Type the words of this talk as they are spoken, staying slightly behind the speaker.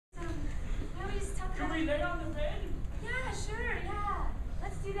we lay on the bed? Yeah, sure, yeah.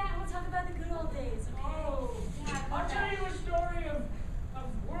 Let's do that and we'll talk about the good old days, okay? Oh, yeah, I'll tell you a story of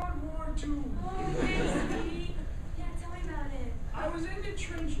World War II. Oh, thanks, sweetie. Yeah, tell me about it. I was in the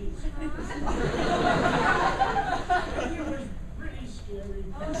trenches. And it was pretty scary.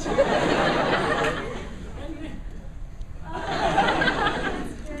 Oh, And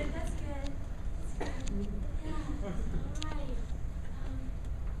that's good, that's good. Yeah, all right.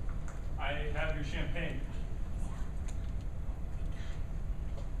 I have your champagne.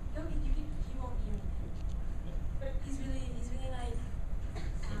 No, he won't hear anything. He's really like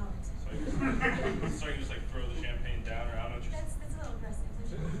out. So you just like throw the champagne down, or I don't know what you're That's a little aggressive.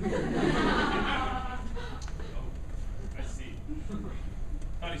 Oh, I see.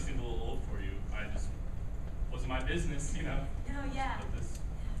 Thought he seemed a little old for you. I just wasn't my business, you know. No, yeah. But this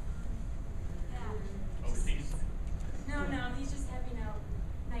Yeah. overseas. No, he's just having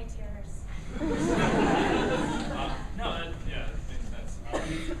night terrors. No, that makes sense.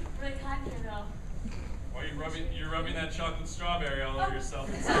 Really hot here though. Why are you're rubbing that chocolate strawberry all over yourself?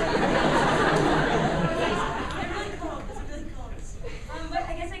 They're really cold. It's really cold. But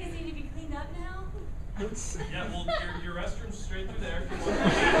I guess they need to be cleaned up now. Yeah, well, your restroom's straight through there. If you want.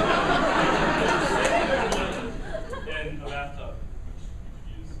 And a bathtub, which you could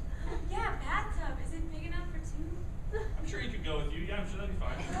use. Yeah, bathtub. Is it big enough for two? I'm sure he could go with you. Yeah, I'm sure that'd be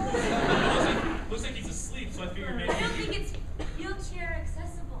fine. Looks like he's asleep, so I figured maybe. I don't think it's wheelchair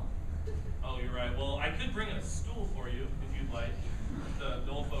accessible. Oh, you're right. Well, I could bring a stool for you if you'd like. The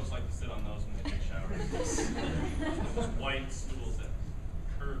old folks like to sit on those when they take showers. Those white stools that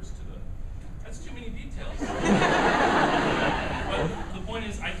curves to the. That's too many details. But the point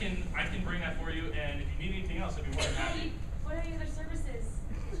is, I can bring that for you, and if you need anything else, I'd be more than happy. What are your other services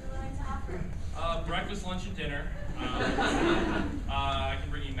that you're willing to offer? Breakfast, lunch, and dinner. I can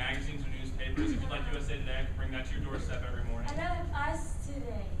bring you magazines or newspapers. If you'd like USA Today, I can bring that to your doorstep every morning. I'd rather have Us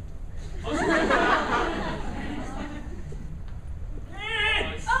Today. Oh,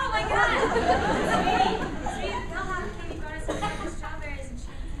 Oh my God! Sweet, Bellhop Katie brought us some purple strawberries and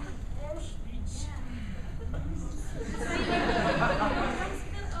champagne. Oh, sweet.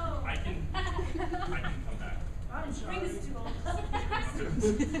 Oh. I can come back. I'm sorry. Bring the stool.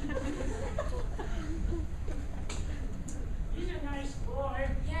 He's a nice boy.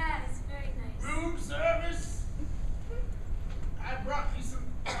 Yeah, it's very nice. Room service. I brought you some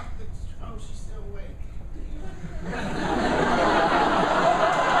chocolates. Oh, she's still awake.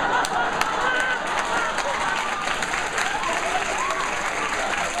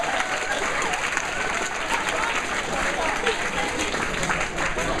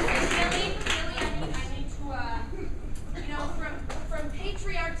 From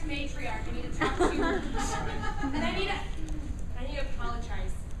patriarch to matriarch, I need to talk to you. And I need to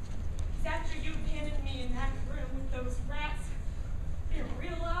apologize. Because after you abandoned me in that room with those rats, I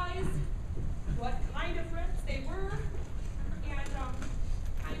realized what kind of rats they were. And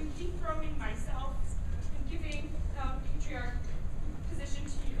I'm dethroning myself and giving the patriarch position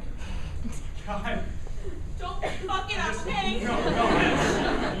to you. God. Don't fuck it up, okay? No,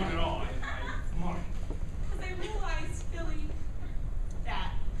 not at all. Come on. Because I realized, Billy,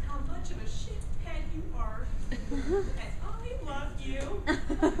 that how much of a shithead you are, that I love you,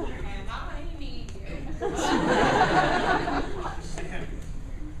 and I need you. Sam,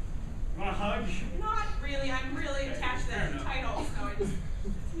 you want a hug? Not really. I'm really attached to Fair that enough. title, so I just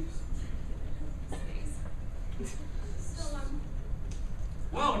stays. So,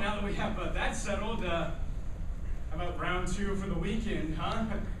 Well, now that we have that settled, how about round 2 for the weekend, huh?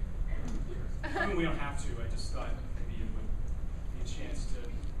 I mean, we don't have to. I just thought maybe it would be a chance to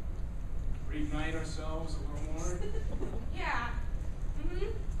reignite ourselves a little more. yeah.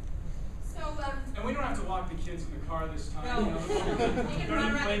 So, And we don't have to walk the kids in the car this time. No. You know, You can go run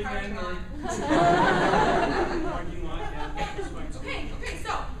to the around the playpen parking or parking lot. Yeah, that's fine too. okay,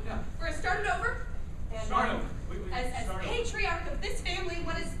 so, we're going to start it over. And, Start over. As Start over. patriarch of this family,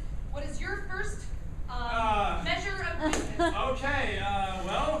 what is your first measure of business? Okay,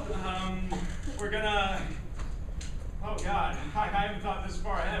 we're gonna. Oh God, I haven't thought this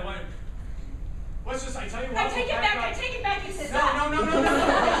far ahead. What's just? I tell you what. I take it back. You said No. Come on.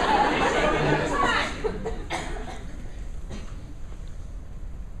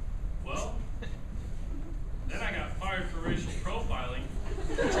 Well, then I got fired for racial profiling.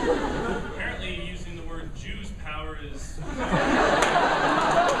 Apparently, using the word Jews power is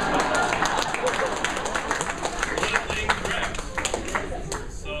politically incorrect.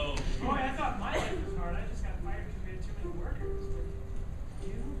 So, Boy, I thought my life was hard. I just got fired because we had too many workers. But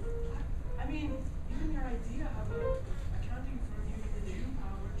you? I mean, even your idea of an accounting firm using the Jew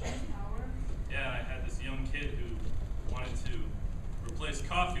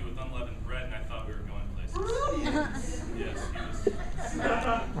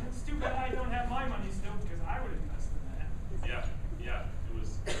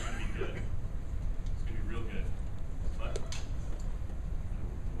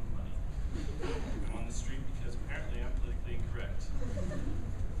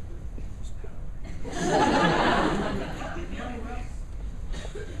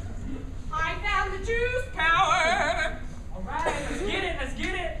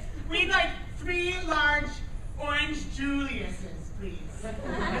large orange Julius's, please.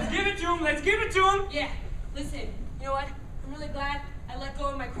 Let's give it to him. Let's give it to him. Yeah, listen, you know what? I'm really glad I let go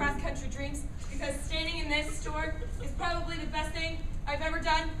of my cross-country dreams because standing in this store is probably the best thing I've ever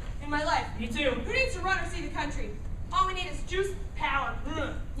done in my life. Me too. Who needs to run or see the country? All we need is juice, power.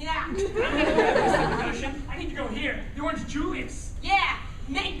 Yeah. I'm gonna go to the ocean. I need to go here. The orange Julius. Yeah,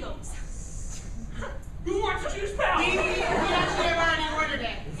 mangoes. Who wants juice power? We actually have already ordered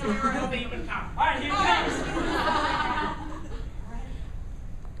it, so we were hoping it would come. All right, here it comes.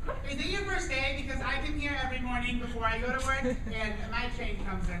 Is it your first day? Because I come here every morning before I go to work, and my train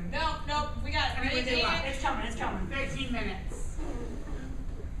comes in. Nope, we got it. I mean, we do what? It's coming. It's coming. 13 minutes.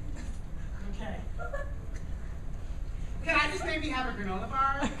 Okay. Can I just maybe have a granola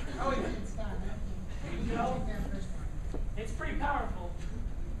bar? Oh, it's done. You know, the first one. It's pretty powerful.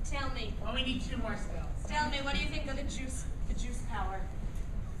 Tell me. Well, we need 2 more stills. Tell me, what do you think of the juice power?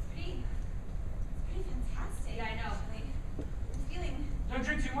 Pretty fantastic. Yeah, I know. I'm feeling. Don't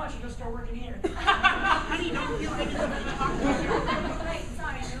drink too much. You'll start working here. Honey, don't feel anything. Wait,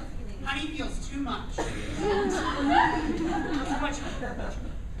 sorry, no feeling. Honey feels too much.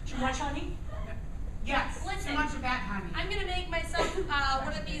 Too much, honey? Yes, Listen. too much of that, honey. I'm gonna make myself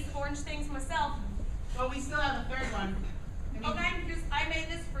one of these orange things myself. Well, we still have a 3rd one. Okay, because I made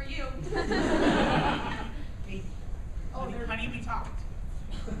this for you. Hey, honey, we talked.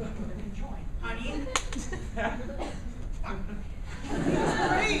 Enjoy. Honey?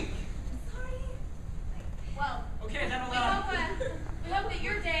 Great. Sorry. Well, Okay, that'll we hope that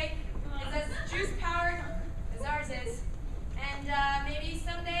your day is as juice powered as ours is, and maybe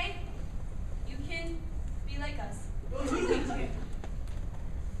someday you can be like us.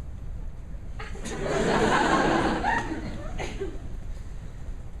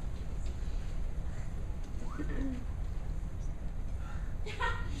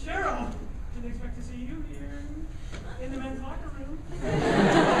 Cheryl, didn't expect to see you here in the men's locker room.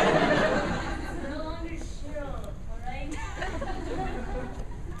 No longer Cheryl, alright?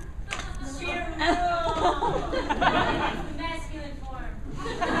 Cheryl! Masculine form.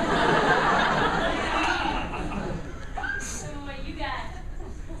 So what you got?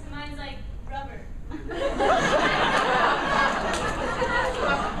 So mine's like rubber.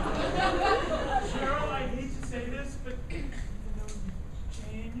 Cheryl, I hate to say this, but even though you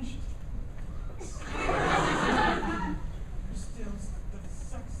changed, you're still the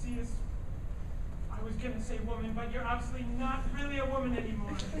sexiest. I was gonna say woman, but you're obviously not really a woman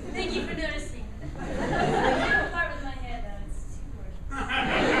anymore. Thank you for noticing. I part with my hair though, it's too gorgeous.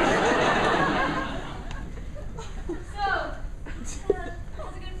 So,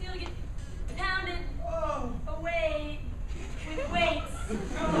 how's it gonna feel to get pounded Oh, away with weights?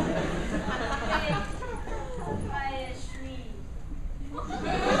 By a Swede.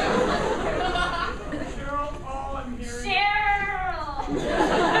 Cheryl, all I'm hearing. Cheryl!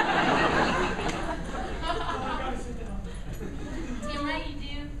 Oh, I gotta sit down. Damn right you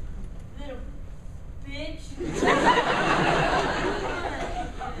do, little bitch.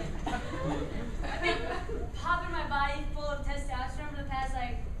 I've been popping my body full of testosterone for the past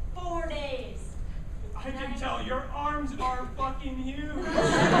like 4 days. I can tell your arms are fucking huge.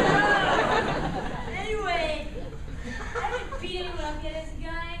 Anyway, I haven't beat anyone up yet as a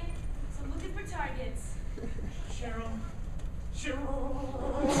guy, so I'm looking for targets. Cheryl.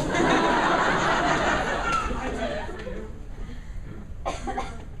 I did that for you.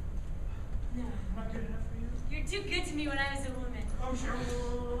 No, Not good enough for you? you're too good to me when I was a woman. Oh, Cheryl.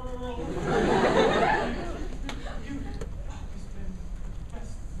 You've always been the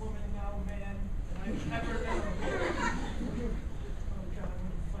best woman now, man, that I've ever known. Oh, God, when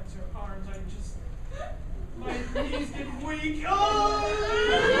you flex your arms, I just... My knees get weak. Yeah.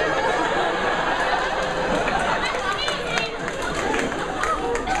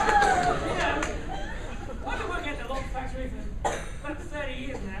 I've been working at the local factory for about 30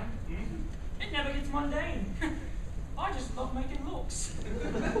 years now. It never gets mundane. I just love making looks.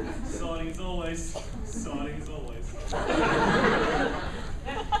 Sorting as always. Sorting as always.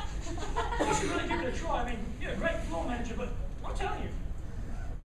 You should really give it a try. I mean, you're a great floor manager, but I'm telling you,